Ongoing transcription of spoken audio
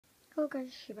Hello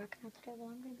guys, back now today. Well,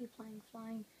 I'm going to be playing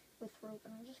Flying with Rope,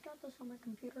 and I just got this on my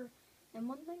computer, and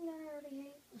one thing that I already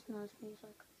hate is noise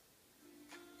music.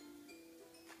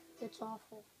 It's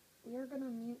awful. We are going to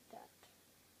mute that.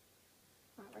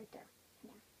 Right there.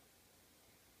 Yeah.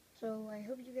 So, I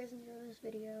hope you guys enjoy this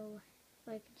video,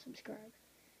 like and subscribe,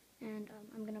 and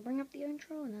I'm going to bring up the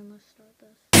intro, and then let's start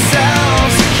this.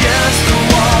 Sounds against the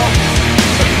wall,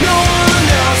 but no one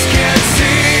else can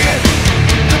see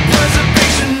the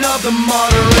preservation of the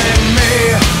martyr in me.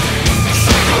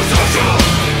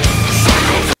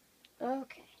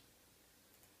 Okay.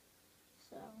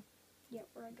 So, yeah,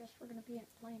 I guess we're gonna be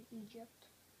playing Egypt.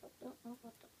 What the?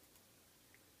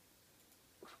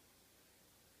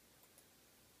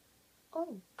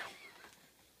 Oh!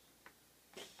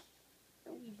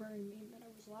 That was very mean that I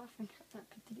was laughing at that,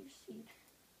 but did you see it?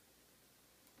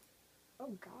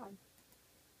 Oh god.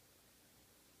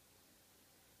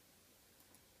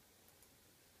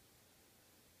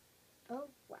 Oh,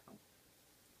 wow.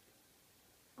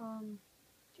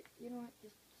 You know what?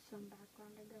 Just some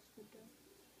background, I guess, would do.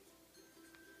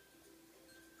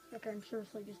 Like, I'm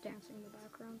seriously just dancing in the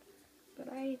background. But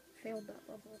I failed that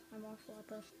level. I'm awful at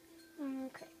this.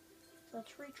 Okay. So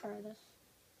let's retry this.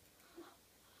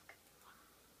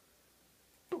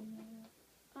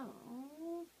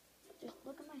 Oh. Just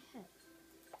look at my head.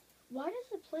 Why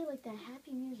does it play like that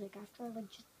happy music after I, like,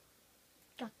 just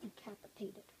got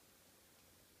decapitated?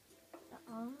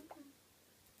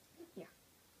 Yeah.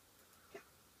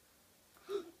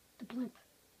 The blimp.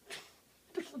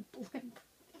 There's a blimp.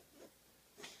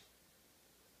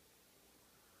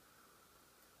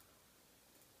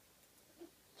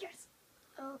 Yes.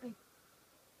 Okay.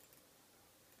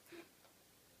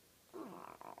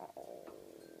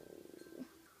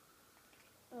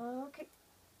 Okay.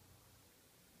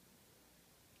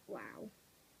 Wow.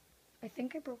 I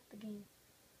think I broke the game.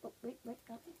 Oh, wait, no.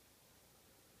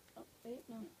 Oh, wait,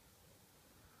 no.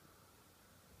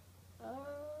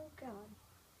 Oh, God.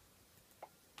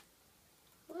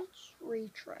 Let's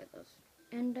retry this.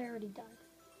 And I already died.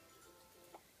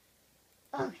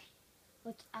 Okay.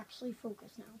 Let's actually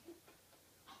focus now.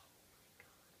 Oh, my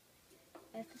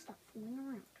God. I have to stop fooling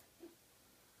around.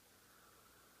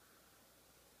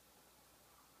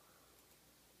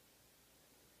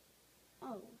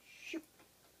 Oh, shoot.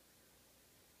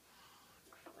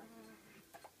 Crap.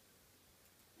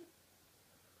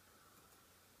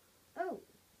 Oh.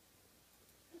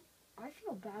 I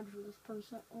feel bad for this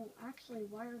person. Oh, actually,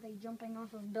 why are they jumping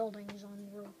off of buildings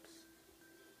on ropes?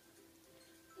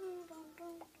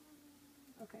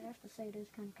 Okay, I have to say it is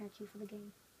kind of catchy for the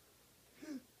game.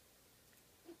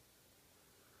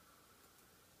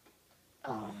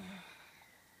 Oh.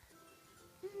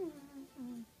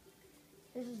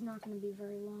 This is not going to be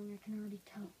very long, I can already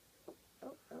tell.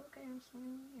 Oh, okay, I'm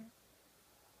swimming here.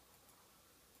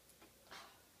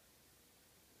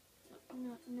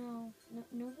 No,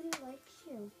 nobody likes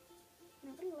you.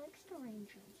 Nobody likes the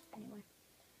Rangers. Anyway.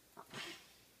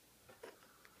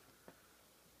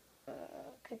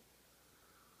 Okay.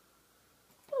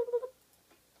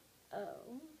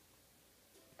 Oh.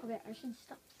 Okay, I should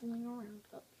stop fooling around.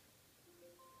 Oh.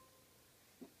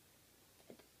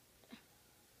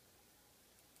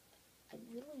 I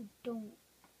really don't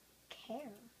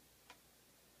care.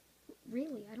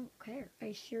 Really, I don't care.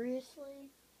 I seriously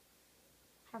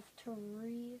have to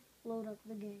reload up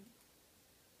the game.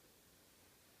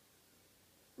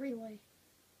 Really.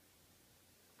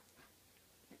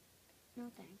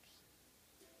 No thanks.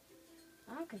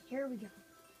 Okay, here we go.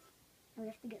 Now we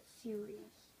have to get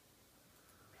serious.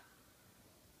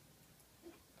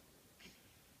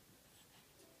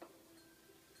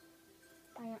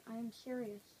 I am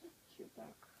serious. Shoot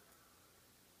back.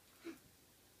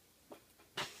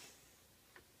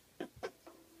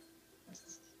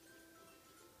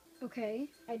 Okay,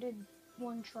 I did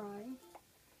one try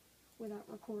without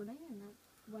recording, and that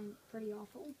went pretty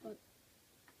awful, but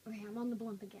okay, I'm on the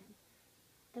blimp again.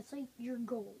 That's like your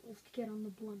goal, is to get on the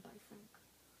blimp, I think.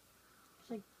 It's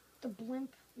like, the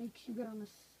blimp makes you get on the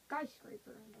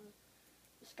skyscraper, and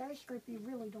the skyscraper you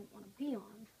really don't want to be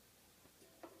on,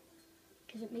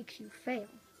 because it makes you fail.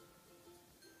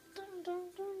 Dun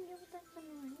dun dun, yeah, with that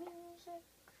annoying music.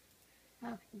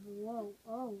 Okay, whoa,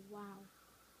 oh wow.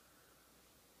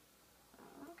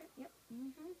 Okay, yep,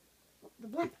 the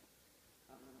blimp.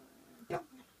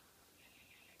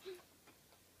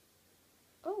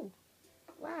 Oh,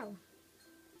 wow.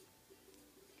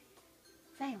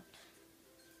 Failed.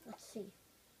 Let's see.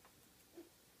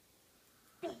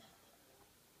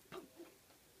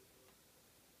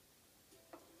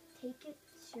 Take it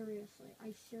seriously.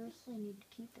 I seriously need to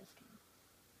keep this game.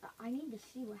 I need to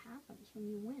see what happens when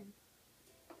you win.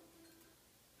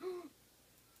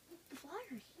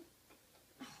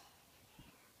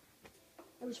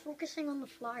 was focusing on the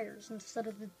flyers instead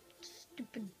of the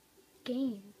stupid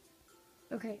game.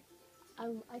 Okay,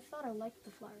 I thought I liked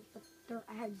the flyers, but their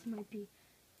ads might be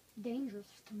dangerous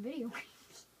to video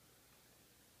games.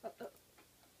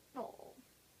 Oh.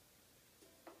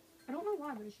 I don't know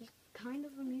why, but it's just kind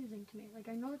of amusing to me. Like,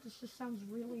 I know this just sounds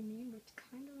really mean, but it's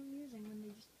kind of amusing when they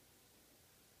just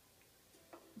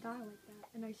die like that.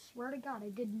 And I swear to God, I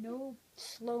did no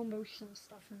slow motion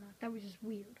stuff in that. That was just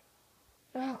weird.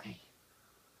 Okay.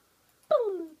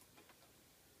 Boom.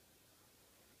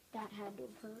 That had to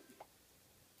have hurt.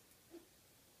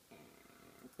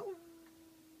 Boom.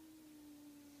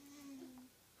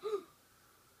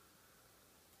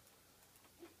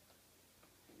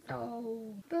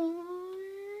 Oh. Boom.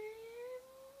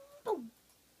 Boom.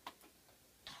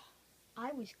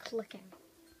 I was clicking.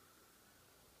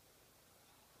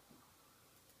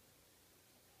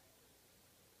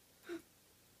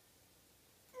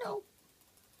 No.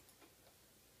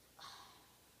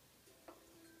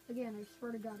 Again, I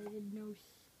swear to God, I did no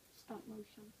stop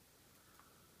motion.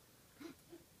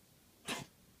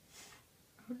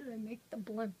 How did I make the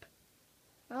blimp?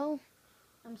 Well,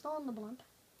 I'm still on the blimp.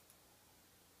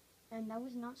 And that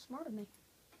was not smart of me.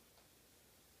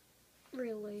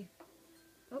 Really.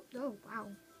 Oh, wow.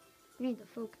 We need to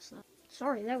focus that.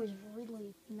 Sorry, that was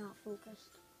really not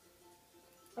focused.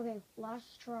 Okay,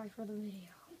 last try for the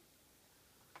video.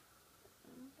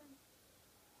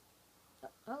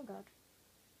 Oh, God.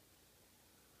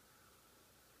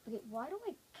 Okay, why do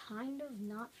I kind of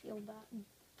not feel that?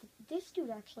 This dude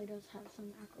actually does have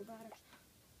some acrobatics.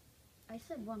 I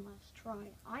said one last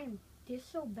try. I am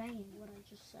disobeying what I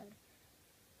just said.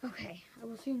 Okay, I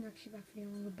will see you next back video.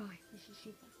 Goodbye. This is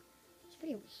Sheep. This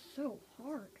video was so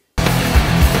hard.